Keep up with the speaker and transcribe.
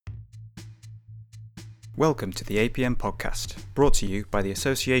Welcome to the APM podcast, brought to you by the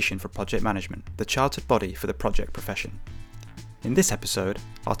Association for Project Management, the chartered body for the project profession. In this episode,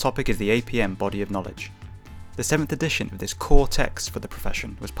 our topic is the APM Body of Knowledge. The 7th edition of this core text for the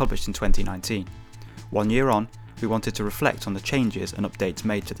profession was published in 2019. 1 year on, we wanted to reflect on the changes and updates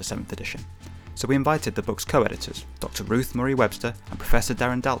made to the 7th edition. So we invited the book's co-editors, Dr. Ruth Murray-Webster and Professor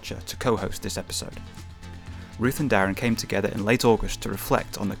Darren Dalcher, to co-host this episode. Ruth and Darren came together in late August to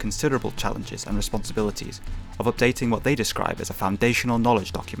reflect on the considerable challenges and responsibilities of updating what they describe as a foundational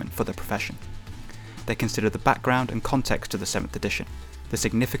knowledge document for the profession. They considered the background and context to the 7th edition, the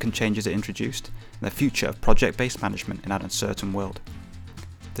significant changes it introduced, and the future of project-based management in an uncertain world.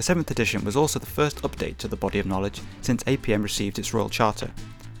 The 7th edition was also the first update to the body of knowledge since APM received its Royal Charter.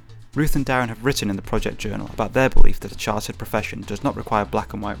 Ruth and Darren have written in the project journal about their belief that a chartered profession does not require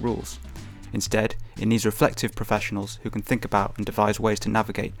black and white rules. Instead, it needs reflective professionals who can think about and devise ways to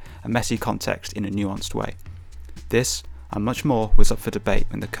navigate a messy context in a nuanced way. This, and much more, was up for debate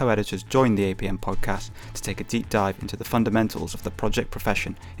when the co-editors joined the APM podcast to take a deep dive into the fundamentals of the project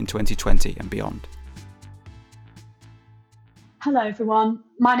profession in 2020 and beyond. Hello everyone,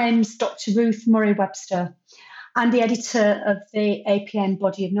 my name's Dr. Ruth Murray-Webster. I'm the editor of the APM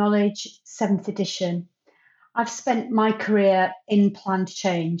Body of Knowledge 7th edition. I've spent my career in planned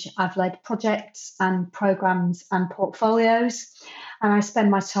change. I've led projects and programmes and portfolios, and I spend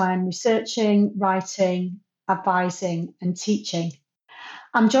my time researching, writing, advising and teaching.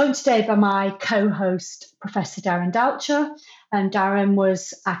 I'm joined today by my co-host, Professor Darren Dalcher, and Darren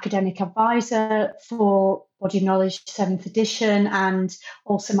was academic advisor for Body of Knowledge 7th edition and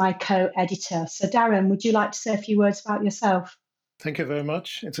also my co-editor. So Darren, would you like to say a few words about yourself? Thank you very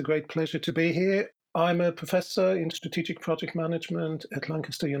much. It's a great pleasure to be here. I'm a professor in strategic project management at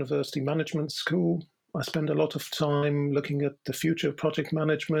Lancaster University Management School. I spend a lot of time looking at the future of project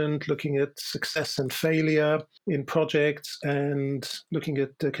management, looking at success and failure in projects, and looking at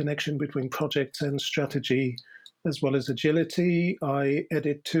the connection between projects and strategy, as well as agility. I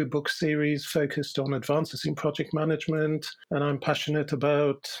edit 2 book series focused on advances in project management, and I'm passionate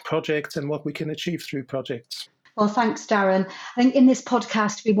about projects and what we can achieve through projects. Well, thanks, Darren. I think in this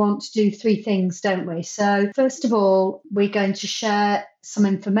podcast, we want to do 3 things, don't we? So first of all, we're going to share some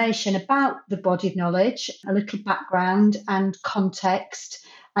information about the body of knowledge, a little background and context,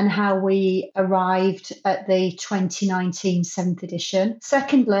 and how we arrived at the 2019 7th edition.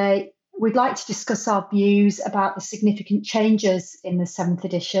 Secondly, we'd like to discuss our views about the significant changes in the 7th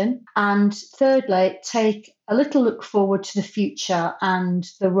edition. And thirdly, take a little look forward to the future and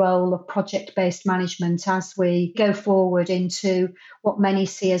the role of project-based management as we go forward into what many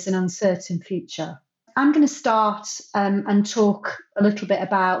see as an uncertain future. I'm going to start and talk a little bit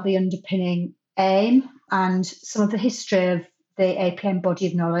about the underpinning aim and some of the history of the APM body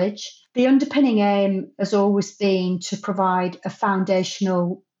of knowledge. The underpinning aim has always been to provide a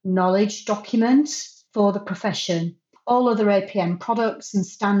foundational knowledge document for the profession. All other APM products and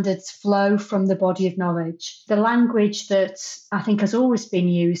standards flow from the body of knowledge. The language that I think has always been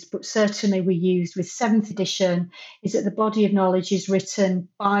used, but certainly we used with 7th edition, is that the body of knowledge is written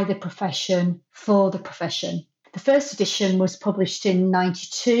by the profession for the profession. The first edition was published in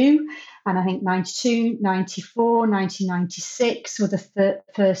 92, and I think 92, 94, 1996 were the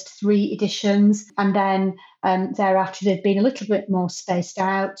first 3 editions. And then thereafter, they've been a little bit more spaced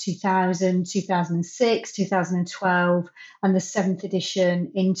out, 2000, 2006, 2012, and the 7th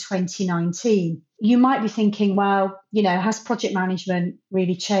edition in 2019. You might be thinking, well, has project management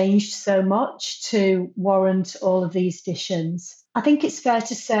really changed so much to warrant all of these editions? I think it's fair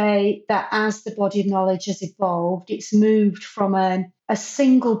to say that as the body of knowledge has evolved, it's moved from a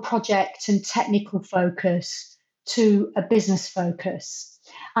single project and technical focus to a business focus,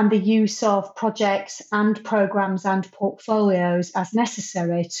 and the use of projects and programs and portfolios as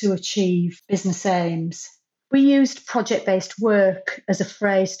necessary to achieve business aims. We used project-based work as a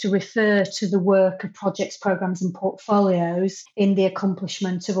phrase to refer to the work of projects, programs and portfolios in the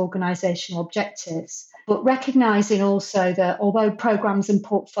accomplishment of organisational objectives. But recognising also that although programs and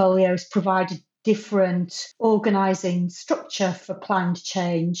portfolios provide a different organising structure for planned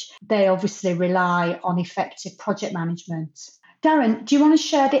change, they obviously rely on effective project management. Darren, do you want to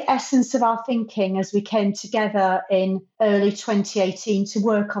share the essence of our thinking as we came together in early 2018 to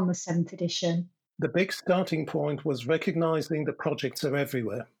work on the 7th edition? The big starting point was recognising that projects are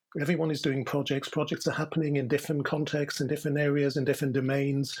everywhere. Everyone is doing projects. Projects are happening in different contexts, in different areas, in different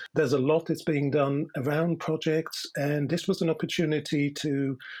domains. There's a lot that's being done around projects, and this was an opportunity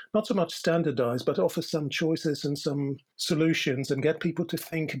to not so much standardize, but offer some choices and some solutions and get people to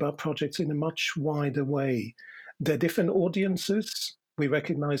think about projects in a much wider way. There are different audiences We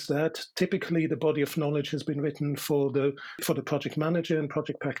recognize that typically the body of knowledge has been written for the project manager and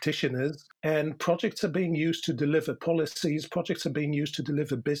project practitioners, and projects are being used to deliver policies, projects are being used to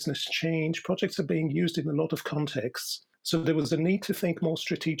deliver business change, projects are being used in a lot of contexts. So there was a need to think more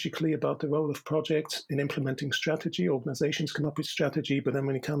strategically about the role of projects in implementing strategy. Organizations come up with strategy, but then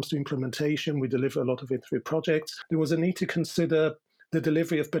when it comes to implementation, we deliver a lot of it through projects. There was a need to consider the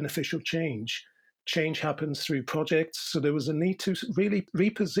delivery of beneficial change. Change happens through projects. So there was a need to really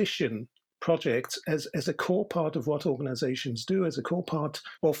reposition projects as a core part of what organizations do, as a core part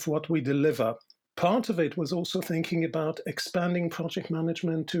of what we deliver. Part of it was also thinking about expanding project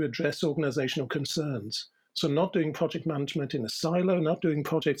management to address organizational concerns. So not doing project management in a silo, not doing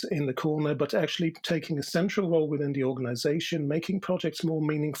projects in the corner, but actually taking a central role within the organization, making projects more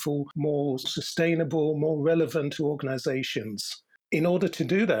meaningful, more sustainable, more relevant to organizations. In order to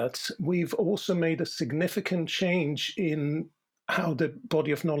do that, we've also made a significant change in how the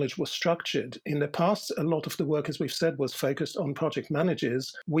body of knowledge was structured. In the past, a lot of the work, as we've said, was focused on project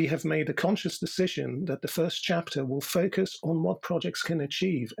managers. We have made a conscious decision that the first chapter will focus on what projects can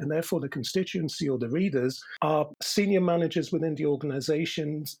achieve, and therefore the constituency or the readers are senior managers within the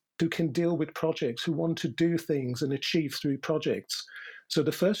organizations who can deal with projects, who want to do things and achieve through projects. So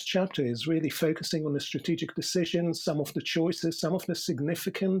the first chapter is really focusing on the strategic decisions, some of the choices, some of the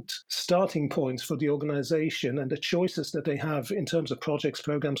significant starting points for the organization and the choices that they have in terms of projects,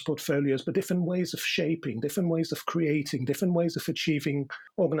 programs, portfolios, but different ways of shaping, different ways of creating, different ways of achieving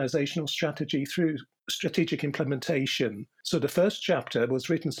organizational strategy through strategic implementation. So the first chapter was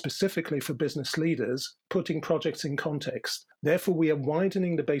written specifically for business leaders, putting projects in context. Therefore, we are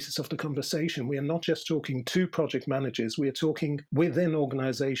widening the basis of the conversation. We are not just talking to project managers, we are talking within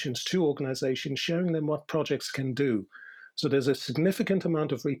organizations, to organizations, showing them what projects can do. So there's a significant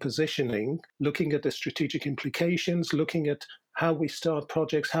amount of repositioning, looking at the strategic implications, looking at how we start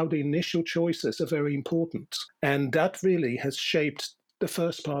projects, how the initial choices are very important. And that really has shaped the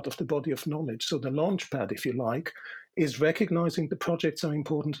first part of the body of knowledge. So the launchpad, if you like, is recognizing the projects are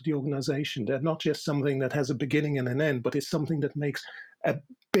important to the organization. They're not just something that has a beginning and an end, but it's something that makes a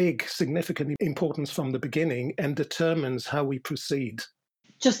big, significant importance from the beginning and determines how we proceed.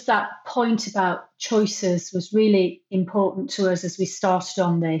 Just that point about choices was really important to us as we started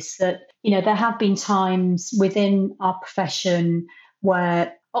on this, that, there have been times within our profession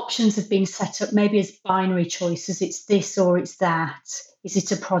where options have been set up maybe as binary choices. It's this or it's that. Is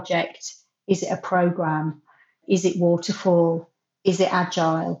it a project? Is it a program? Is it waterfall? Is it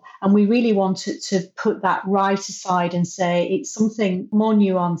agile? And we really wanted to put that right aside and say it's something more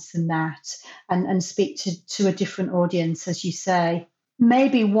nuanced than that, and speak to a different audience, as you say.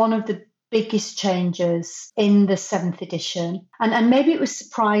 Maybe one of the biggest changes in the 7th edition, and maybe it was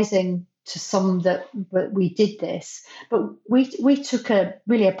surprising to some that we did this, but we took a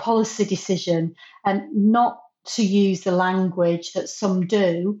policy decision and not to use the language that some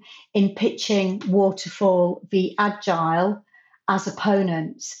do in pitching waterfall v agile as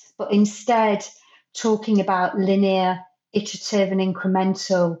opponents, but instead talking about linear, iterative and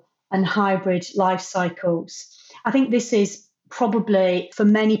incremental and hybrid life cycles. I think this is probably, for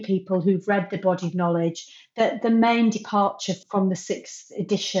many people who've read the body of knowledge, the main departure from the 6th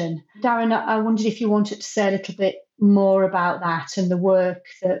edition. Darren, I wondered if you wanted to say a little bit more about that and the work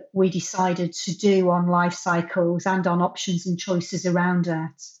that we decided to do on life cycles and on options and choices around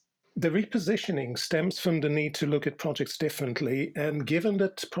that. The repositioning stems from the need to look at projects differently, and given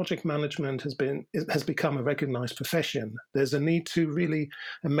that project management has become a recognized profession, there's a need to really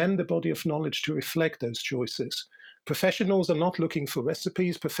amend the body of knowledge to reflect those choices. Professionals are not looking for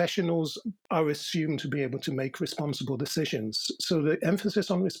recipes. Professionals are assumed to be able to make responsible decisions. So the emphasis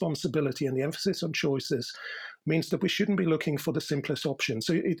on responsibility and the emphasis on choices means that we shouldn't be looking for the simplest option.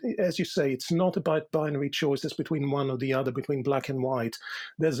 So as you say, it's not about binary choices between one or the other, between black and white.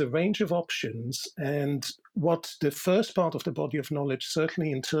 There's a range of options. And what the first part of the body of knowledge,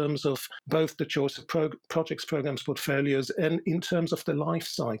 certainly in terms of both the choice of projects, programs, portfolios, and in terms of the life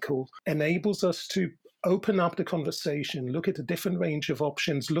cycle, enables us to open up the conversation, look at a different range of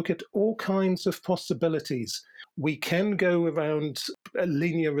options, look at all kinds of possibilities. We can go around a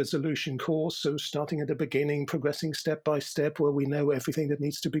linear resolution course, so starting at the beginning, progressing step by step where we know everything that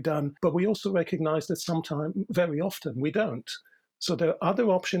needs to be done. But we also recognize that sometimes, very often, we don't. So there are other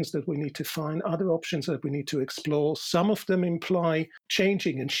options that we need to find, other options that we need to explore. Some of them imply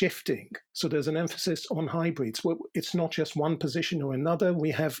changing and shifting. So there's an emphasis on hybrids. It's not just one position or another.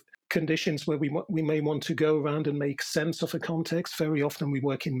 We have conditions where we may want to go around and make sense of a context. Very often we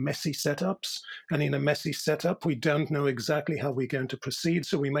work in messy setups, and in a messy setup, we don't know exactly how we're going to proceed.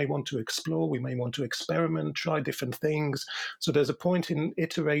 So we may want to explore, we may want to experiment, try different things. So there's a point in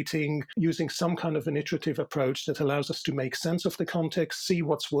iterating, using some kind of an iterative approach that allows us to make sense of the context, see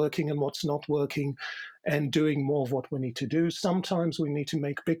what's working and what's not working, and doing more of what we need to do. Sometimes we need to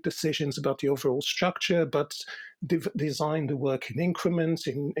make big decisions about the overall structure, but design the work in increments,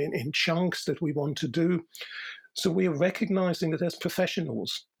 in chunks that we want to do. So we are recognizing that as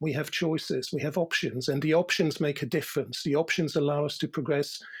professionals, we have choices, we have options, and the options make a difference. The options allow us to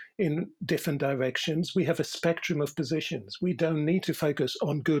progress in different directions. We have a spectrum of positions. We don't need to focus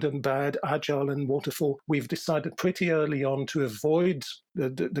on good and bad, agile and waterfall. We've decided pretty early on to avoid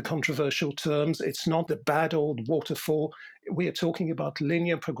the controversial terms. It's not the bad old waterfall. We are talking about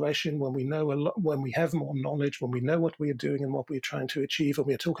linear progression when we know a lot, when we have more knowledge, when we know what we are doing and what we're trying to achieve. And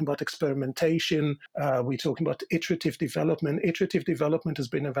we're talking about experimentation. We're talking about iterative development. Iterative development has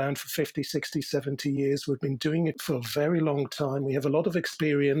been around for 50, 60, 70 years. We've been doing it for a very long time. We have a lot of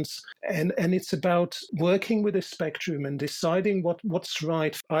experience. And it's about working with a spectrum and deciding what's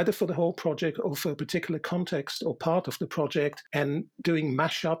right, either for the whole project or for a particular context or part of the project, and doing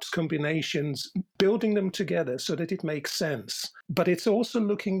mashups, combinations, building them together so that it makes sense. But it's also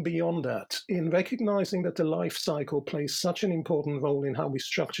looking beyond that, in recognizing that the life cycle plays such an important role in how we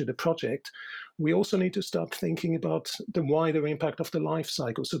structure the project. We also need to start thinking about the wider impact of the life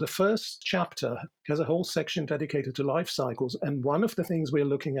cycle. So the first chapter has a whole section dedicated to life cycles. And one of the things we're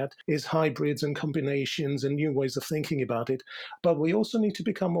looking at is hybrids and combinations and new ways of thinking about it. But we also need to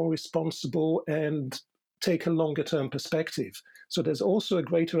become more responsible and take a longer term perspective. So there's also a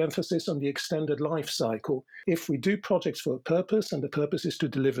greater emphasis on the extended life cycle. If we do projects for a purpose, and the purpose is to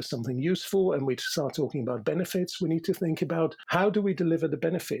deliver something useful, and we start talking about benefits, we need to think about how do we deliver the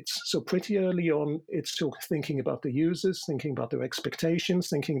benefits. So pretty early on, it's still thinking about the users, thinking about their expectations,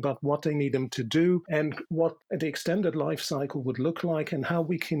 thinking about what they need them to do, and what the extended life cycle would look like, and how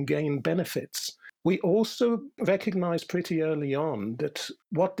we can gain benefits. We also recognize pretty early on that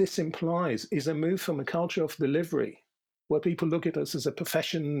what this implies is a move from a culture of delivery, where people look at us as a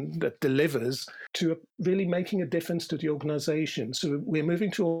profession that delivers, to really making a difference to the organization. So we're moving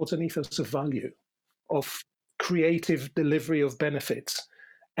towards an ethos of value, of creative delivery of benefits.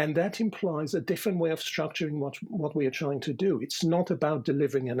 And that implies a different way of structuring what we are trying to do. It's not about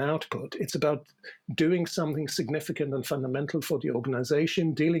delivering an output. It's about doing something significant and fundamental for the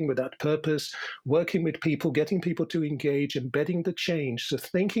organization, dealing with that purpose, working with people, getting people to engage, embedding the change. So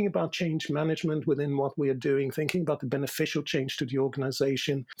thinking about change management within what we are doing, thinking about the beneficial change to the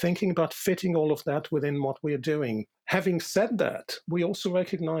organization, thinking about fitting all of that within what we are doing. Having said that, we also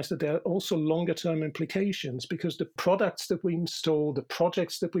recognize that there are also longer term implications, because the products that we install, the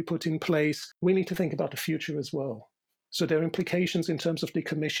projects that we put in place, we need to think about the future as well. So there are implications in terms of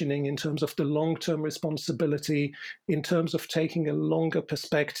decommissioning, in terms of the long-term responsibility, in terms of taking a longer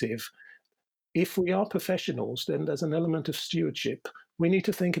perspective. If we are professionals, then there's an element of stewardship. We need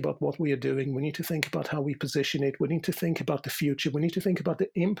to think about what we are doing. We need to think about how we position it. We need to think about the future. We need to think about the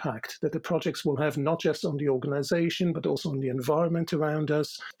impact that the projects will have, not just on the organization, but also on the environment around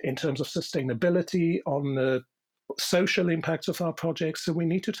us, in terms of sustainability, on the social impacts of our projects. So we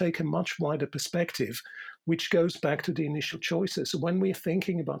need to take a much wider perspective, which goes back to the initial choices. So when we're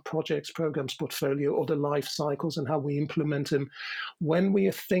thinking about projects, programs, portfolio, or the life cycles and how we implement them, when we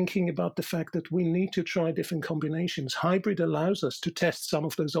are thinking about the fact that we need to try different combinations, hybrid allows us to test some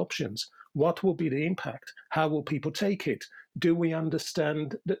of those options. What will be the impact? How will people take it? Do we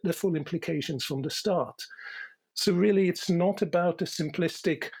understand the full implications from the start? So really, it's not about a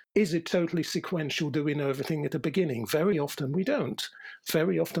simplistic, is it totally sequential? Do we know everything at the beginning? Very often we don't.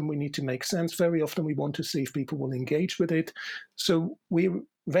 Very often we need to make sense. Very often we want to see if people will engage with it. So we're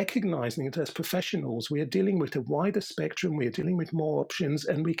recognizing that as professionals, we are dealing with a wider spectrum, we are dealing with more options,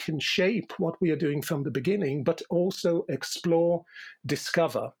 and we can shape what we are doing from the beginning, but also explore,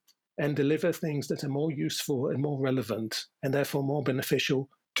 discover, and deliver things that are more useful and more relevant, and therefore more beneficial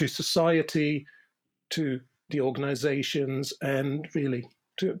to society, to the organizations, and really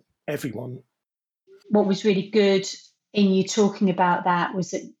to everyone. What was really good in you talking about that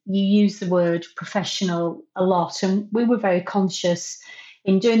was that you used the word professional a lot, and we were very conscious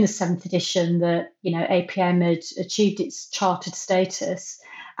in doing the 7th edition that, you know, APM had achieved its chartered status,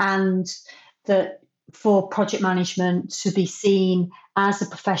 and that for project management to be seen as a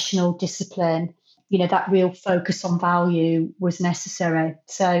professional discipline, you know, that real focus on value was necessary.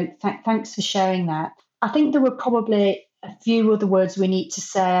 So thanks for sharing that. I think there were probably a few other words we need to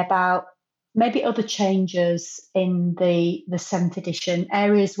say about maybe other changes in the 7th edition,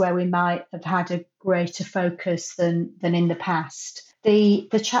 areas where we might have had a greater focus than in the past. The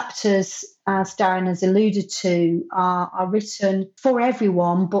chapters, as Darren has alluded to, are written for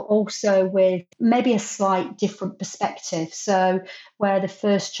everyone, but also with maybe a slight different perspective. So where the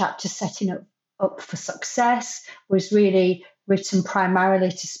first chapter, setting up for success, was really written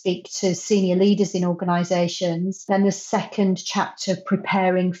primarily to speak to senior leaders in organisations. Then the second chapter,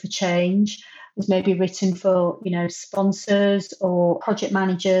 preparing for change, was maybe written for sponsors or project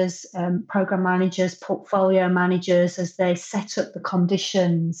managers, program managers, portfolio managers, as they set up the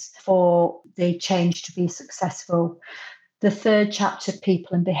conditions for the change to be successful. The third chapter,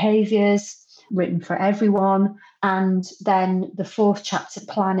 people and behaviours, written for everyone. And then the fourth chapter,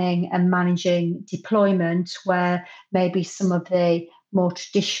 planning and managing deployment, where maybe some of the more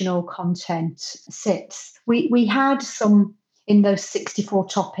traditional content sits. We had some in those 64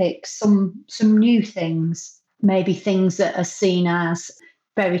 topics, some new things, maybe things that are seen as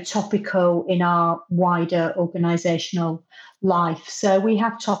very topical in our wider organisational life. So we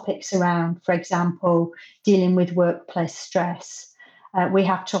have topics around, for example, dealing with workplace stress. We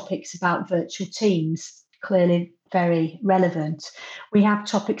have topics about virtual teams, clearly very relevant. We have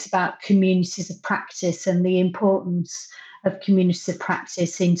topics about communities of practice and the importance of communities of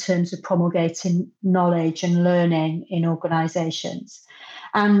practice in terms of promulgating knowledge and learning in organisations.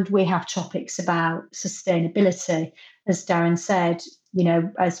 And we have topics about sustainability. As Darren said,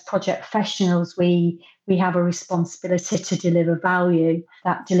 as project professionals, we have a responsibility to deliver value.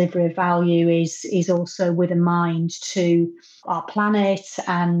 That delivery of value is also with a mind to our planet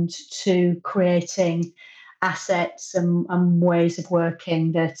and to creating assets and ways of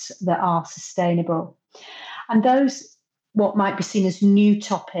working that are sustainable. And those, what might be seen as new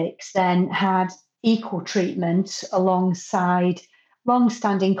topics, then had equal treatment alongside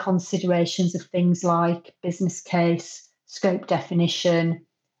long-standing considerations of things like business case, scope definition,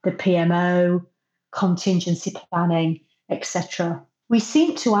 the PMO, contingency planning, etc. We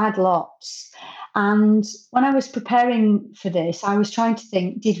seem to add lots. And when I was preparing for this, I was trying to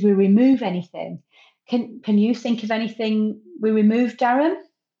think, did we remove anything? Can you think of anything we removed, Darren?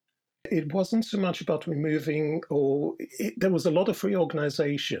 It wasn't so much about removing, there was a lot of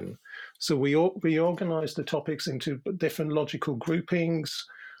reorganization. So we reorganized the topics into different logical groupings.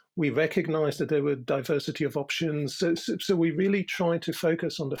 We recognized that there were diversity of options. So we really tried to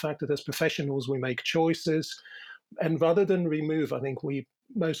focus on the fact that as professionals, we make choices. And rather than remove, I think we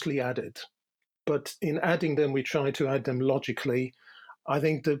mostly added. But in adding them, we try to add them logically. I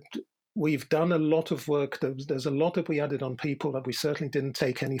think that we've done a lot of work. There's a lot that we added on people, that we certainly didn't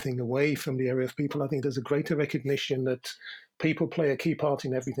take anything away from the area of people. I think there's a greater recognition that people play a key part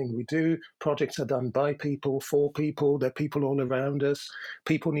in everything we do. Projects are done by people, for people. There are people all around us.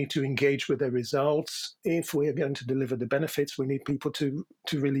 People need to engage with their results. If we're going to deliver the benefits, we need people to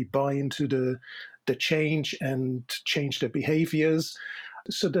really buy into the change and change their behaviors.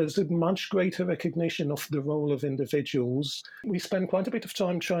 So there's a much greater recognition of the role of individuals. We spend quite a bit of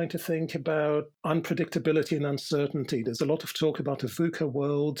time trying to think about unpredictability and uncertainty. There's a lot of talk about the VUCA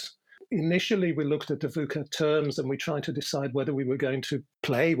world. Initially, we looked at the VUCA terms and we tried to decide whether we were going to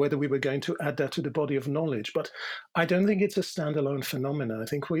whether we were going to add that to the body of knowledge. But I don't think it's a standalone phenomenon. I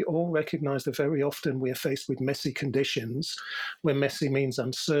think we all recognize that very often we are faced with messy conditions, where messy means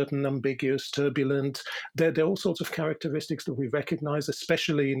uncertain, ambiguous, turbulent. There are all sorts of characteristics that we recognize,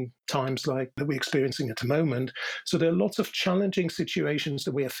 especially in times like that we're experiencing at the moment. So there are lots of challenging situations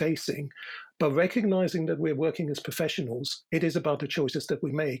that we are facing. But recognizing that we're working as professionals, it is about the choices that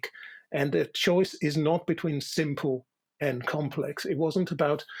we make. And the choice is not between simple and complex. It wasn't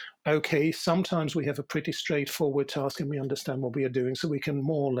about, okay, sometimes we have a pretty straightforward task and we understand what we are doing, so we can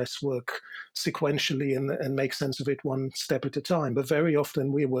more or less work sequentially and make sense of it one step at a time. But very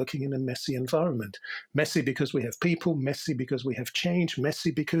often we're working in a messy environment. Messy because we have people, messy because we have change, messy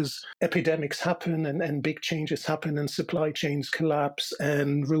because epidemics happen and big changes happen and supply chains collapse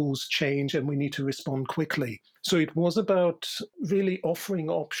and rules change and we need to respond quickly. So it was about really offering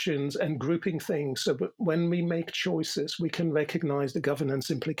options and grouping things so that when we make choices, we can recognize the governance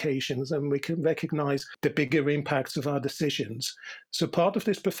implications and we can recognize the bigger impacts of our decisions. So part of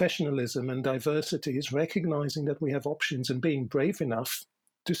this professionalism and diversity is recognizing that we have options and being brave enough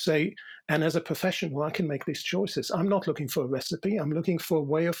to say, and as a professional, I can make these choices. I'm not looking for a recipe. I'm looking for a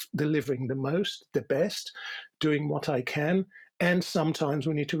way of delivering the most, the best, doing what I can. And sometimes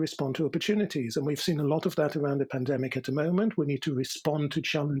we need to respond to opportunities. And we've seen a lot of that around the pandemic at the moment. We need to respond to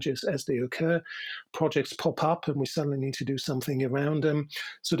challenges as they occur. Projects pop up and we suddenly need to do something around them.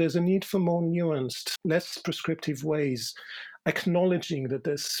 So there's a need for more nuanced, less prescriptive ways, acknowledging that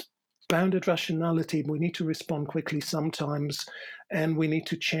there's bounded rationality. We need to respond quickly sometimes, and we need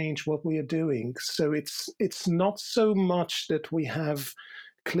to change what we are doing. So it's not so much that we have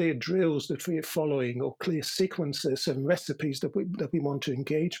clear drills that we are following or clear sequences and recipes that we want to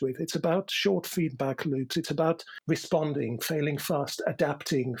engage with. It's about short feedback loops. It's about responding, failing fast,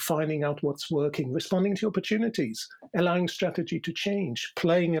 adapting, finding out what's working, responding to opportunities, allowing strategy to change,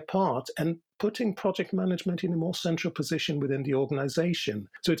 playing a part, and putting project management in a more central position within the organization.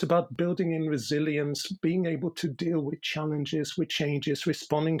 So it's about building in resilience, being able to deal with challenges, with changes,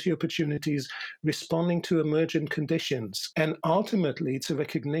 responding to opportunities, responding to emergent conditions. And ultimately, it's a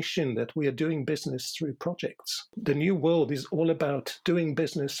recognition that we are doing business through projects. The new world is all about doing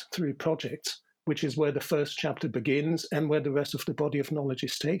business through projects, which is where the first chapter begins and where the rest of the body of knowledge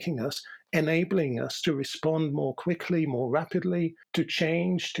is taking us, enabling us to respond more quickly, more rapidly, to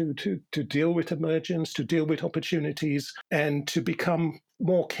change, to deal with emergence, to deal with opportunities, and to become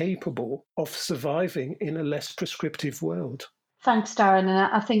more capable of surviving in a less prescriptive world. Thanks, Darren. And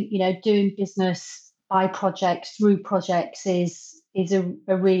I think, doing business by projects, through projects is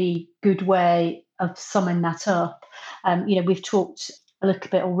a really good way of summing that up. We've talked a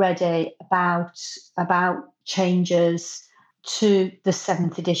little bit already about changes to the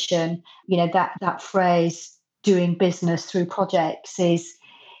 7th edition. That phrase, doing business through projects, is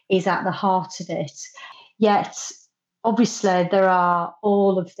at the heart of it. Yet, obviously, there are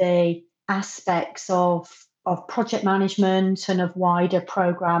all of the aspects of project management and of wider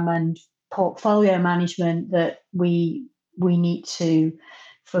program and portfolio management that we need to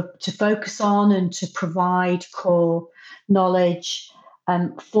focus on and to provide core knowledge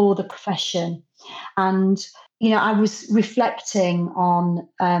for the profession. And I was reflecting on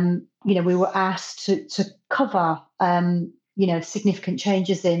we were asked to cover significant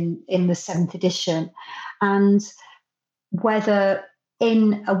changes in the 7th edition, and whether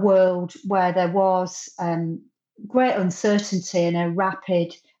in a world where there was great uncertainty and a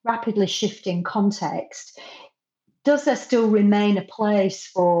rapidly shifting context, does there still remain a place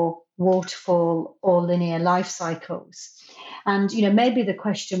for waterfall or linear life cycles? And maybe the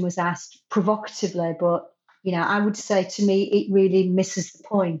question was asked provocatively, but I would say, to me, it really misses the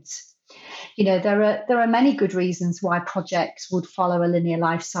point. There are many good reasons why projects would follow a linear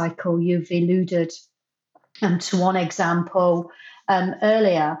life cycle. You've alluded to one example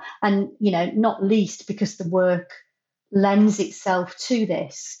earlier, and not least because the work lends itself to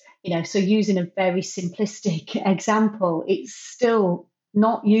this. So using a very simplistic example, it's still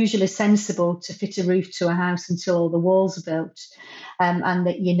not usually sensible to fit a roof to a house until all the walls are built, and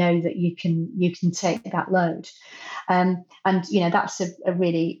that that you can take that load. And that's a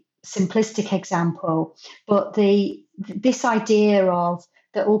really simplistic example, but this idea of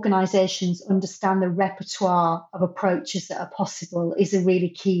that organisations understand the repertoire of approaches that are possible is a really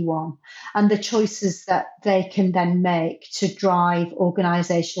key one, and the choices that they can then make to drive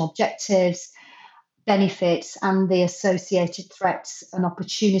organisational objectives, benefits, and the associated threats and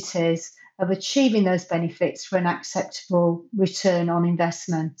opportunities of achieving those benefits for an acceptable return on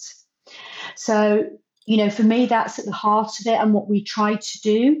investment. So, for me, that's at the heart of it. And what we tried to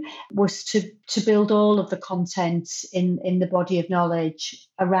do was to build all of the content in the body of knowledge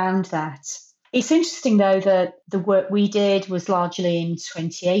around that. It's interesting, though, that the work we did was largely in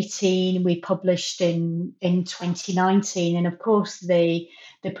 2018. We published in 2019. And of course, the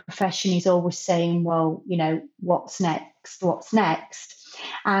profession is always saying, well, what's next? What's next?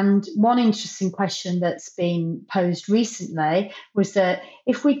 And one interesting question that's been posed recently was that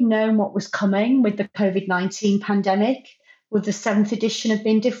if we'd known what was coming with the COVID-19 pandemic, would the 7th edition have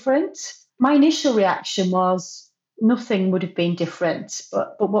been different? My initial reaction was nothing would have been different.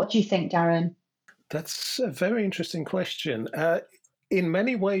 But what do you think, Darren? That's a very interesting question. In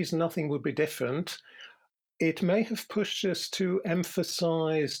many ways, nothing would be different. It may have pushed us to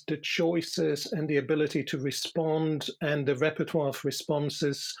emphasize the choices and the ability to respond and the repertoire of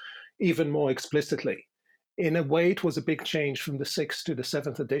responses even more explicitly. In a way, it was a big change from the 6th to the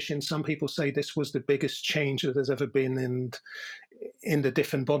 7th edition. Some people say this was the biggest change that has ever been in the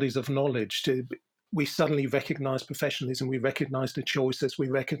different bodies of knowledge. We suddenly recognized professionalism, we recognized the choices, we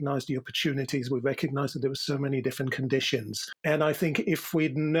recognized the opportunities, we recognized that there were so many different conditions. And I think if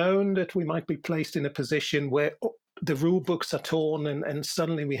we'd known that we might be placed in a position where the rule books are torn and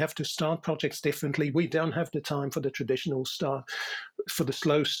suddenly we have to start projects differently, we don't have the time for the traditional start, for the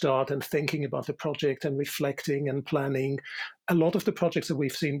slow start and thinking about the project and reflecting and planning. A lot of the projects that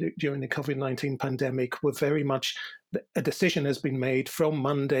we've seen during the COVID-19 pandemic were very much a decision has been made from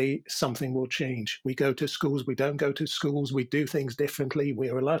Monday, something will change. We go to schools, we don't go to schools, we do things differently, we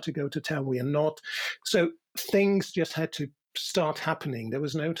are allowed to go to town, we are not. So things just had to start happening. There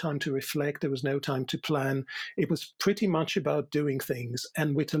was no time to reflect. There was no time to plan. It was pretty much about doing things.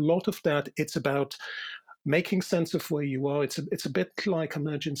 And with a lot of that, it's about making sense of where you are. It's a bit like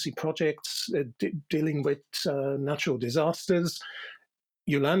emergency projects, dealing with natural disasters.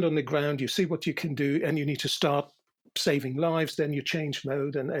 You land on the ground, you see what you can do, and you need to start saving lives. Then you change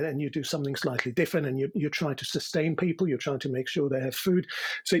mode and you do something slightly different, and you try to sustain people. You're trying to make sure they have food.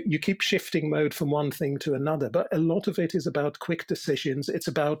 So you keep shifting mode from one thing to another. But a lot of it is about quick decisions. It's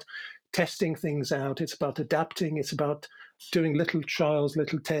about testing things out. It's about adapting. It's about doing little trials,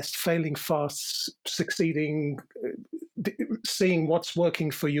 little tests, failing fast, succeeding, seeing what's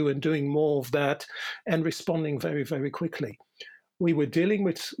working for you and doing more of that, and responding very, very quickly. We were dealing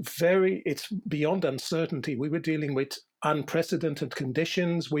with it's beyond uncertainty. We were dealing with unprecedented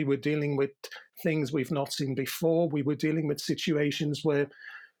conditions. We were dealing with things we've not seen before. We were dealing with situations where,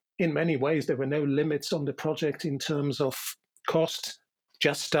 in many ways, there were no limits on the project in terms of cost.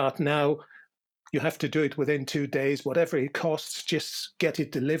 Just start now. You have to do it within 2 days, whatever it costs, just get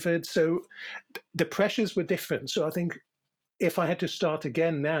it delivered. So the pressures were different. So I think if I had to start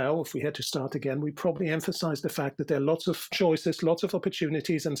again now, if we had to start again, we probably emphasize the fact that there are lots of choices, lots of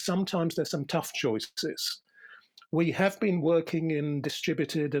opportunities, and sometimes there's some tough choices. We have been working in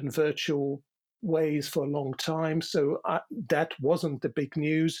distributed and virtual ways for a long time, so that wasn't the big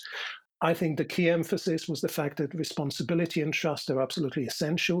news. I think the key emphasis was the fact that responsibility and trust are absolutely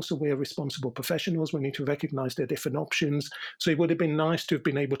essential. So we are responsible professionals. We need to recognize their different options. So it would have been nice to have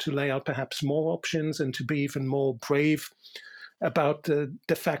been able to lay out perhaps more options and to be even more brave about the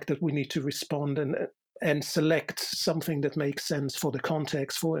fact that we need to respond and select something that makes sense for the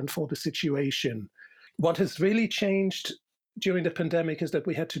context and for the situation. What has really changed during the pandemic is that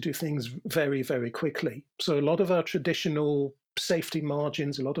we had to do things very, very quickly. So a lot of our traditional safety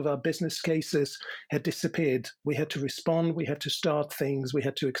margins, a lot of our business cases had disappeared. We had to respond, we had to start things, we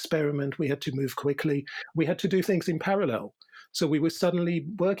had to experiment, we had to move quickly, we had to do things in parallel. So we were suddenly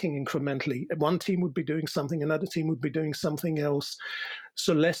working incrementally. One team would be doing something, another team would be doing something else.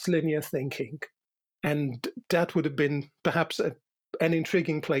 So less linear thinking. And that would have been perhaps an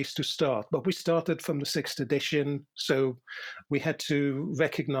intriguing place to start. But we started from the 6th edition, so we had to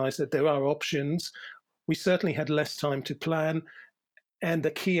recognize that there are options. We certainly had less time to plan. And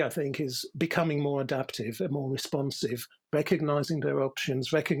the key, I think, is becoming more adaptive and more responsive, recognizing their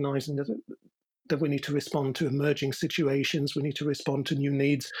options, recognizing that we need to respond to emerging situations, we need to respond to new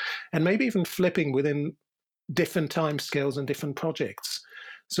needs, and maybe even flipping within different timescales and different projects.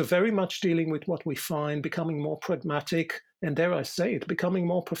 So very much dealing with what we find, becoming more pragmatic, and dare I say it, becoming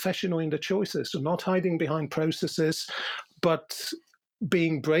more professional in the choices. So not hiding behind processes, but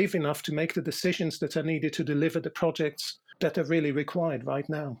being brave enough to make the decisions that are needed to deliver the projects that are really required right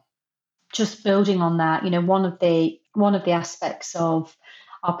now. Just building on that, one of the aspects of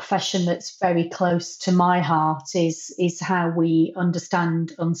our profession that's very close to my heart is how we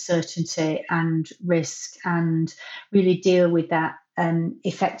understand uncertainty and risk and really deal with that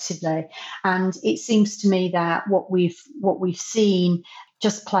effectively. And it seems to me that what we've seen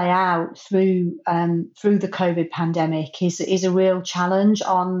just play out through the COVID pandemic is a real challenge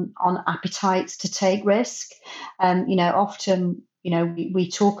on appetites to take risk. Often we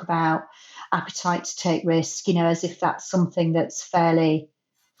talk about appetite to take risk, as if that's something that's fairly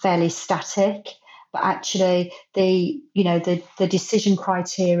static. But actually, the decision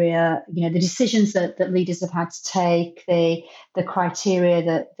criteria, the decisions that leaders have had to take, the criteria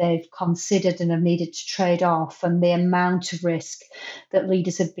that they've considered and have needed to trade off, and the amount of risk that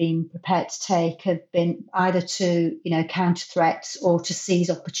leaders have been prepared to take have been either to counter threats or to seize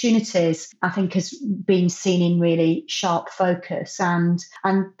opportunities, I think has been seen in really sharp focus, and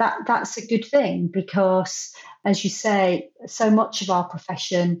that's a good thing, because, as you say, so much of our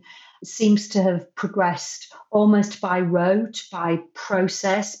profession seems to have progressed almost by rote, by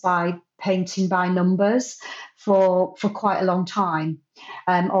process, by painting by numbers for quite a long time,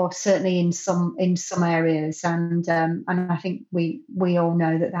 or certainly in some areas, and I think we all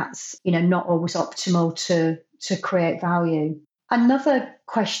know that that's not always optimal to create value. Another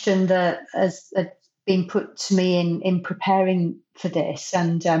question that has been put to me in preparing for this,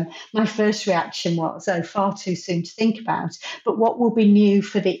 and my first reaction was, far too soon to think about, but what will be new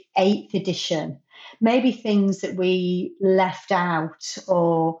for the 8th edition? Maybe things that we left out,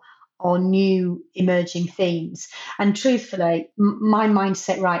 or new emerging themes. And truthfully, my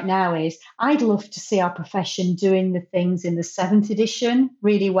mindset right now is I'd love to see our profession doing the things in the 7th edition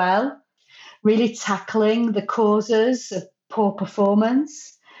really well, really tackling the causes of poor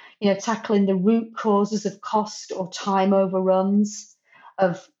performance, tackling the root causes of cost or time overruns,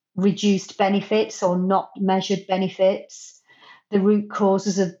 of reduced benefits or not measured benefits, the root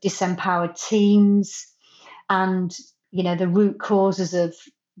causes of disempowered teams, and the root causes of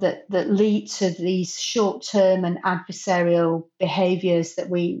that lead to these short-term and adversarial behaviours that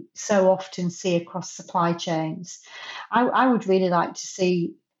we so often see across supply chains. I would really like to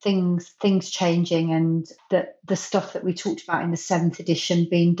see things changing, and that the stuff that we talked about in the 7th edition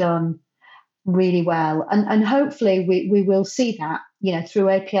being done really well. And hopefully we will see that, through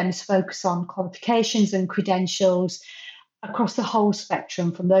APM's focus on qualifications and credentials across the whole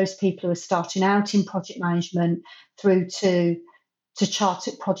spectrum, from those people who are starting out in project management through to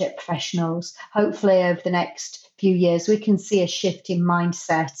chartered project professionals. Hopefully over the next few years, we can see a shift in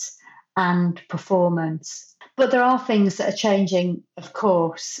mindset and performance. But there are things that are changing, of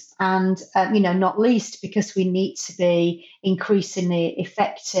course, and not least because we need to be increasingly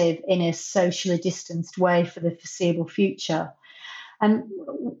effective in a socially distanced way for the foreseeable future. And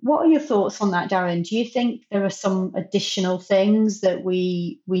what are your thoughts on that, Darren? Do you think there are some additional things that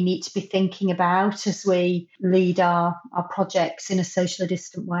we need to be thinking about as we lead our projects in a socially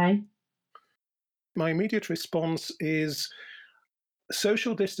distant way? My immediate response is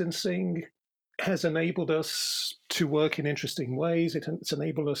social distancing has enabled us to work in interesting ways. It's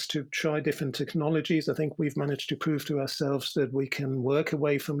enabled us to try different technologies. I think we've managed to prove to ourselves that we can work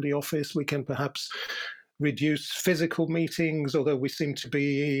away from the office. We can perhaps reduce physical meetings, although we seem to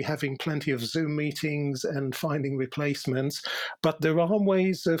be having plenty of Zoom meetings and finding replacements. But there are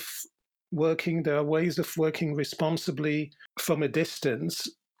ways of working responsibly from a distance.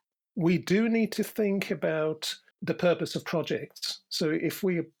 We do need to think about the purpose of projects. So if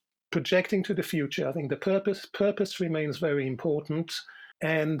we're projecting to the future, I think the purpose remains very important,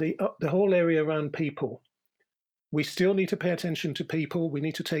 and the whole area around people. We still need to pay attention to people. We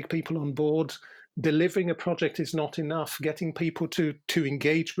need to take people on board. Delivering a project is not enough. Getting people to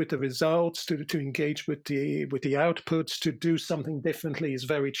engage with the results, to engage with the outputs, to do something differently is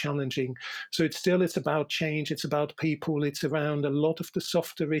very challenging. So it's about change. It's about people. It's around a lot of the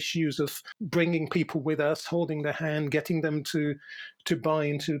softer issues of bringing people with us, holding their hand, getting them to buy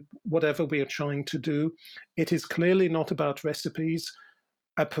into whatever we are trying to do. It is clearly not about recipes.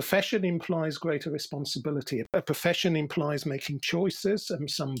 A profession implies greater responsibility. A profession implies making choices, and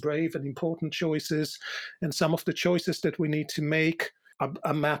some brave and important choices. And some of the choices that we need to make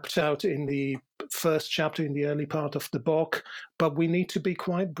are mapped out in the first chapter, in the early part of the book. But we need to be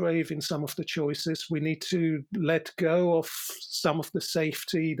quite brave in some of the choices. We need to let go of some of the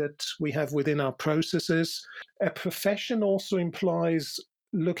safety that we have within our processes. A profession also implies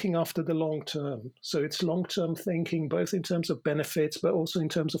looking after the long term. So it's long-term thinking, both in terms of benefits, but also in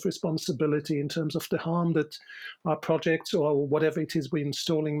terms of responsibility, in terms of the harm that our projects or whatever it is we're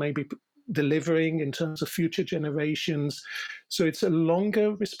installing may be delivering in terms of future generations. So it's a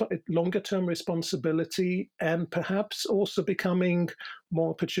longer-term responsibility, and perhaps also becoming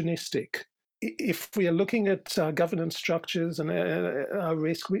more opportunistic. If we are looking at our governance structures and our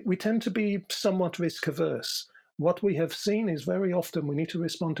risk, we tend to be somewhat risk averse. What we have seen is very often we need to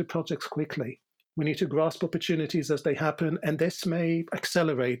respond to projects quickly. We need to grasp opportunities as they happen, and this may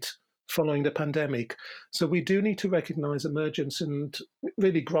accelerate following the pandemic. So we do need to recognize emergence and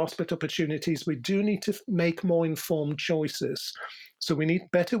really grasp at opportunities. We do need to make more informed choices. So we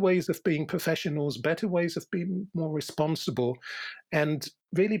need better ways of being professionals, better ways of being more responsible, and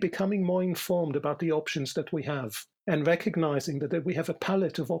really becoming more informed about the options that we have, and recognizing that we have a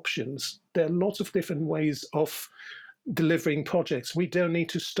palette of options. There are lots of different ways of delivering projects. We don't need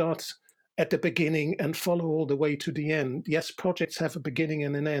to start at the beginning and follow all the way to the end. Yes, projects have a beginning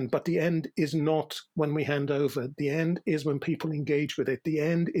and an end, but the end is not when we hand over. The end is when people engage with it. The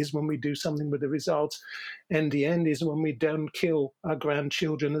end is when we do something with the results. And the end is when we don't kill our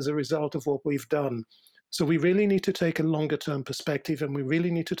grandchildren as a result of what we've done. So we really need to take a longer term perspective, and we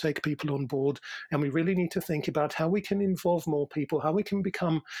really need to take people on board, and we really need to think about how we can involve more people, how we can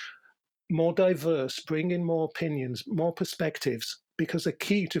become more diverse, bring in more opinions, more perspectives, because the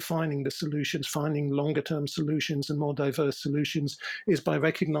key to finding the solutions, finding longer term solutions and more diverse solutions, is by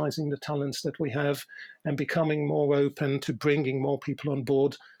recognizing the talents that we have and becoming more open to bringing more people on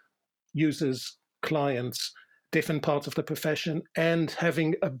board, users, clients, different parts of the profession, and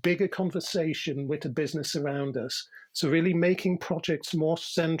having a bigger conversation with the business around us. So really making projects more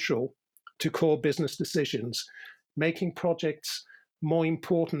central to core business decisions, making projects more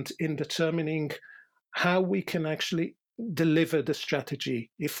important in determining how we can actually deliver the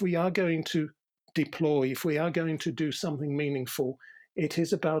strategy. If we are going to deploy, if we are going to do something meaningful, it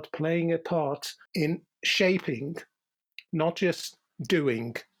is about playing a part in shaping, not just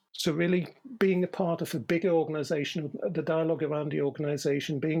doing, So really being a part of a bigger organization, the dialogue around the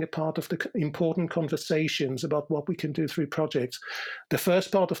organization, being a part of the important conversations about what we can do through projects. The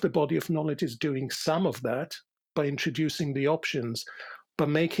first part of the body of knowledge is doing some of that by introducing the options, but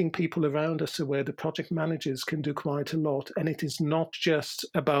making people around us aware the project managers can do quite a lot. And it is not just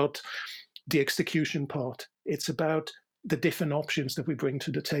about the execution part. It's about the different options that we bring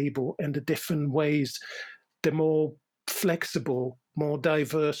to the table and the different ways, the more flexible, more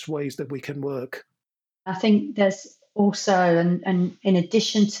diverse ways that we can work. I think there's also, and in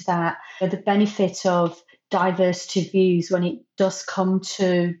addition to that, the benefit of diversity of views when it does come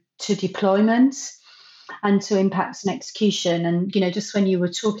to deployments and to impacts and execution. And, just when you were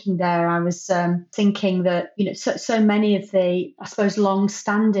talking there, I was thinking that, so many of the, I suppose,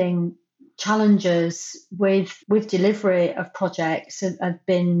 long-standing challenges with delivery of projects have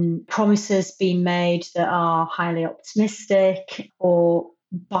been promises being made that are highly optimistic or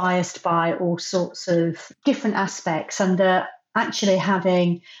biased by all sorts of different aspects, and that actually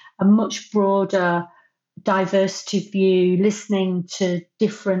having a much broader diversity view, listening to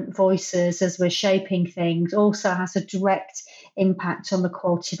different voices as we're shaping things, also has a direct impact on the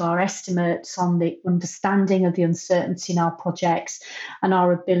quality of our estimates, on the understanding of the uncertainty in our projects, and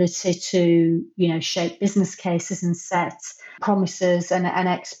our ability to, shape business cases and set promises and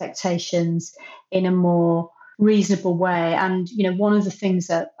expectations in a more reasonable way. And, one of the things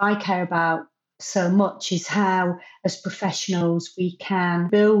that I care about so much is how, as professionals, we can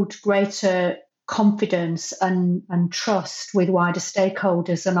build greater confidence and trust with wider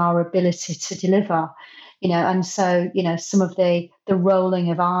stakeholders and our ability to deliver. And so, some of the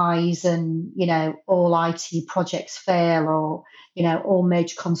rolling of eyes and, all IT projects fail, or, all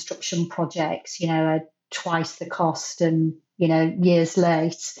major construction projects, are twice the cost and, years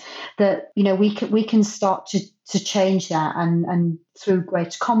late, that, we can start to change that, and through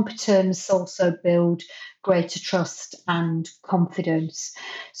greater competence also build greater trust and confidence.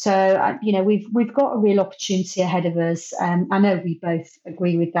 So, we've got a real opportunity ahead of us. I know we both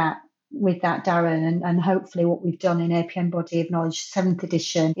agree with that, Darren, and hopefully what we've done in APM Body of Knowledge 7th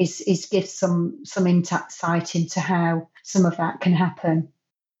edition is give some insight into how some of that can happen.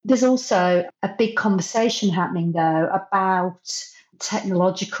 There's also a big conversation happening, though, about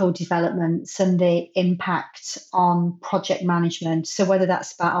technological developments and the impact on project management. So whether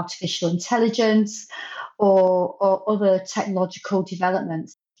that's about artificial intelligence or other technological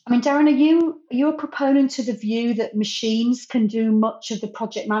developments. I mean, Darren, are you a proponent of the view that machines can do much of the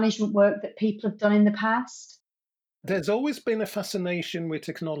project management work that people have done in the past? There's always been a fascination with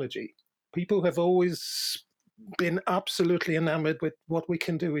technology. People have always been absolutely enamored with what we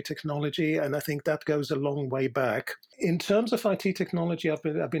can do with technology, and I think that goes a long way back. In terms of IT technology, I've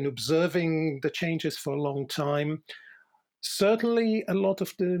been observing the changes for a long time. Certainly, a lot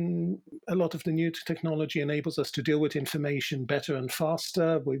of the new technology enables us to deal with information better and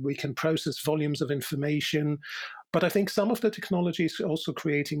faster. We can process volumes of information, but I think some of the technology is also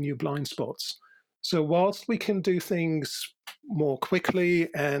creating new blind spots. So whilst we can do things more quickly,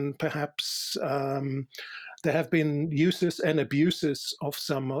 and perhaps there have been uses and abuses of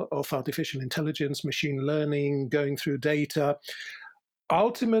some of artificial intelligence, machine learning, going through data,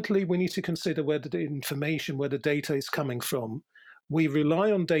 ultimately, we need to consider where the information, where the data is coming from. We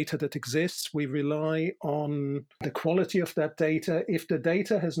rely on data that exists. We rely on the quality of that data. If the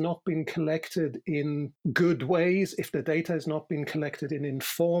data has not been collected in good ways, if the data has not been collected in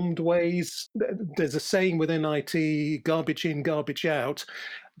informed ways, there's a saying within IT, garbage in, garbage out.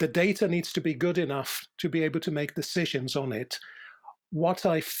 The data needs to be good enough to be able to make decisions on it. What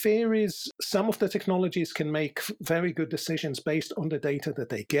I fear is some of the technologies can make very good decisions based on the data that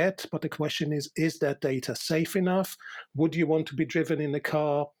they get, but the question is that data safe enough? Would you want to be driven in a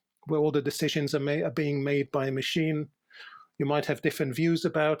car where all the decisions are being made by a machine? You might have different views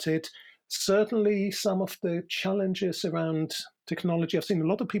about it. Certainly, some of the challenges around technology, I've seen a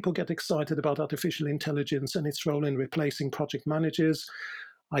lot of people get excited about artificial intelligence and its role in replacing project managers.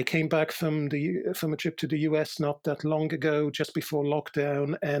 I came back from a trip to the US not that long ago, just before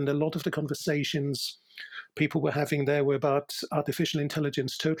lockdown, and a lot of the conversations people were having there were about artificial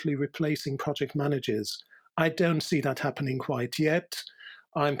intelligence totally replacing project managers. I don't see that happening quite yet.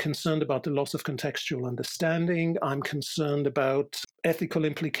 I'm concerned about the loss of contextual understanding. I'm concerned about ethical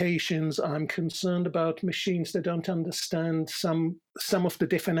implications. I'm concerned about machines that don't understand some of the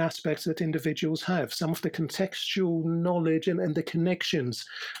different aspects that individuals have, some of the contextual knowledge and the connections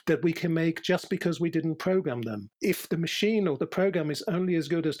that we can make just because we didn't program them. If the machine or the program is only as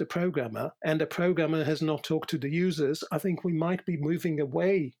good as the programmer, and the programmer has not talked to the users, I think we might be moving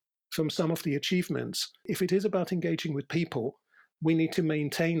away from some of the achievements. If it is about engaging with people, we need to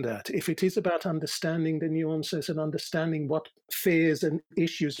maintain that. If it is about understanding the nuances and understanding what fears and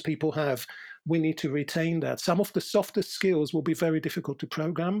issues people have, we need to retain that. Some of the softer skills will be very difficult to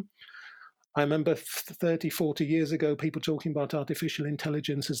program. I remember 30, 40 years ago, people talking about artificial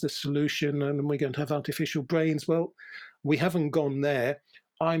intelligence as the solution and we're going to have artificial brains. Well, we haven't gone there.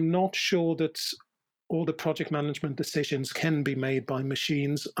 I'm not sure that all the project management decisions can be made by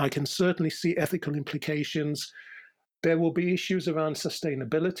machines. I can certainly see ethical implications. There will be issues around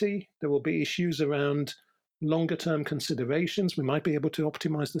sustainability. There will be issues around longer term considerations. We might be able to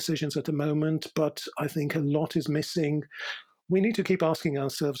optimize decisions at the moment, but I think a lot is missing. We need to keep asking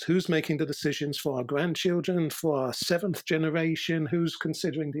ourselves who's making the decisions for our grandchildren, for our seventh generation, who's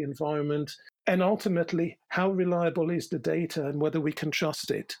considering the environment, and ultimately, how reliable is the data and whether we can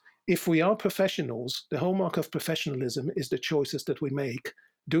trust it. If we are professionals, the hallmark of professionalism is the choices that we make.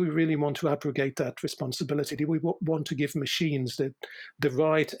 Do we really want to abrogate that responsibility? Do we want to give machines the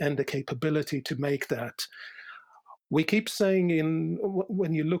right and the capability to make that? We keep saying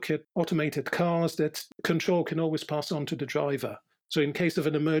when you look at automated cars that control can always pass on to the driver. So in case of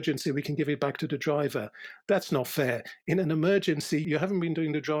an emergency, we can give it back to the driver. That's not fair. In an emergency, you haven't been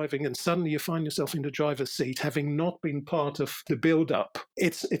doing the driving and suddenly you find yourself in the driver's seat, having not been part of the build-up.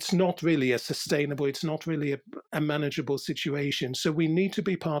 It's not really a sustainable, it's not really a manageable situation. So we need to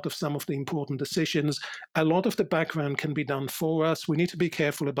be part of some of the important decisions. A lot of the background can be done for us. We need to be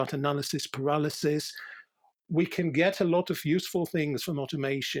careful about analysis paralysis. We can get a lot of useful things from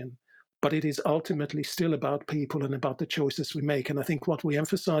automation, but it is ultimately still about people and about the choices we make. And I think what we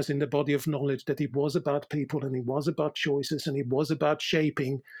emphasize in the body of knowledge, that it was about people and it was about choices and it was about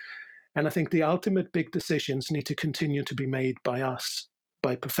shaping. And I think the ultimate big decisions need to continue to be made by us,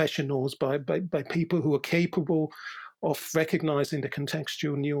 by professionals, by people who are capable of recognizing the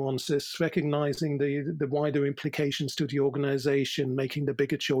contextual nuances, recognizing the wider implications to the organization, making the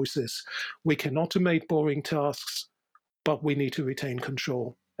bigger choices. We can automate boring tasks, but we need to retain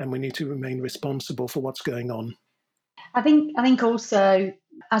control and we need to remain responsible for what's going on. I think also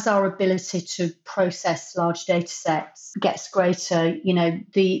as our ability to process large data sets gets greater,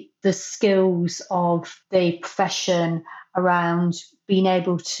 the skills of the profession around being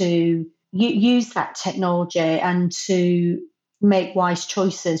able to use that technology and to make wise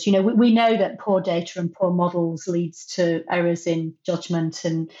choices. We know that poor data and poor models leads to errors in judgment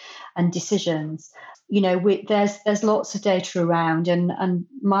and decisions. There's lots of data around, and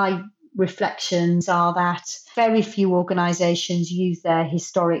my reflections are that very few organizations use their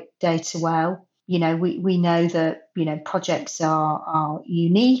historic data well. We know that projects are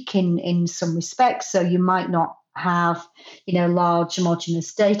unique in some respects, so you might not have large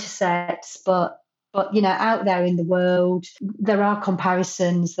homogeneous data sets, but out there in the world there are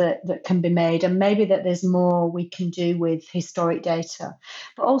comparisons that can be made, and maybe that there's more we can do with historic data,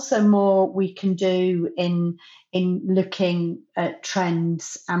 but also more we can do in looking at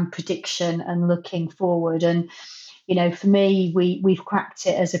trends and prediction and looking forward. And for me, we've cracked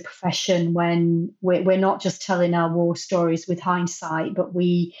it as a profession when we're not just telling our war stories with hindsight, but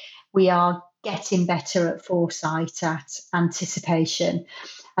we are getting better at foresight, at anticipation,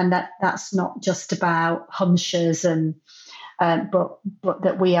 and that's not just about hunches and but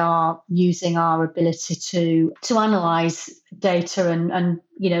that we are using our ability to analyze data and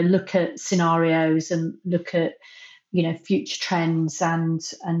look at scenarios and look at future trends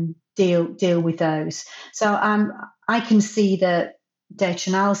and deal with those. So I can see that data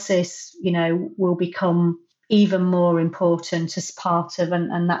analysis will become even more important as part of,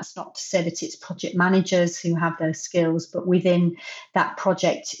 and that's not to say that it's project managers who have those skills, but within that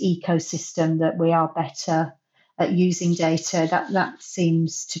project ecosystem that we are better at using data. That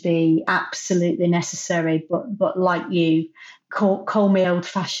seems to be absolutely necessary. But like you, call me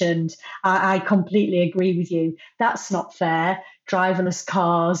old-fashioned. I completely agree with you. That's not fair. Driverless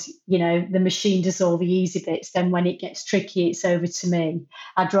cars, the machine does all the easy bits. Then when it gets tricky, it's over to me.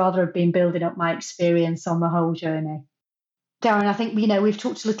 I'd rather have been building up my experience on the whole journey. Darren, I think, we've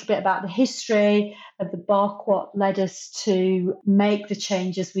talked a little bit about the history of the book, what led us to make the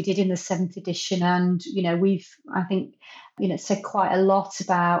changes we did in the 7th edition. And, we've, I think, said quite a lot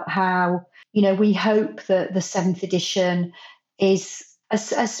about how, we hope that the 7th edition is a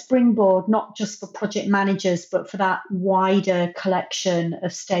springboard, not just for project managers, but for that wider collection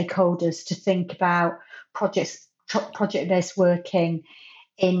of stakeholders to think about project-based working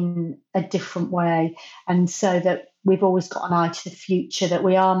in a different way. And so that we've always got an eye to the future, that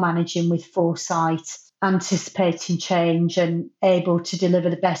we are managing with foresight, anticipating change and able to deliver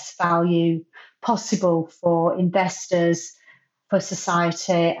the best value possible for investors, for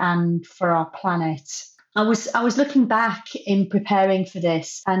society and for our planet. I was looking back in preparing for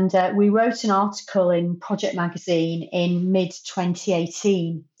this, and we wrote an article in Project Magazine in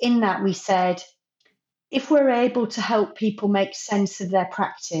mid-2018. In that, we said, if we're able to help people make sense of their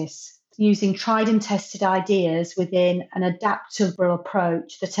practice using tried and tested ideas within an adaptable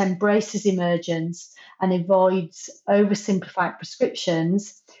approach that embraces emergence and avoids oversimplified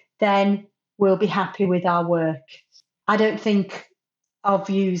prescriptions, then we'll be happy with our work. I don't think our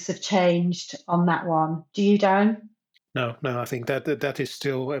views have changed on that one. Do you, Darren? No, I think that is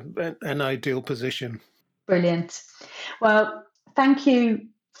still an ideal position. Brilliant. Well, thank you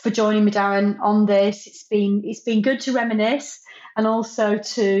for joining me, Darren, on this. It's been good to reminisce and also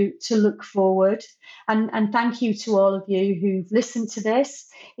to look forward. And thank you to all of you who've listened to this.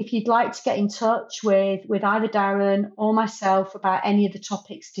 If you'd like to get in touch with either Darren or myself about any of the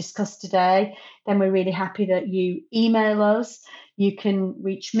topics discussed today, then we're really happy that you email us. You can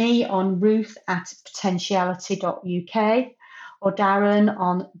reach me on ruth@potentiality.uk or Darren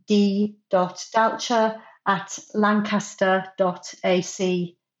on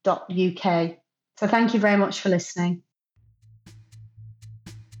d.dalcher@lancaster.ac.uk. So thank you very much for listening.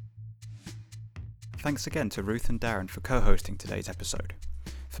 Thanks again to Ruth and Darren for co-hosting today's episode.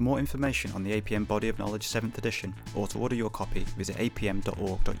 For more information on the APM Body of Knowledge 7th edition or to order your copy, visit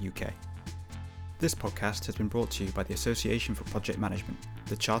apm.org.uk. This podcast has been brought to you by the Association for Project Management,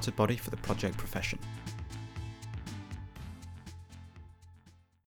 the chartered body for the project profession.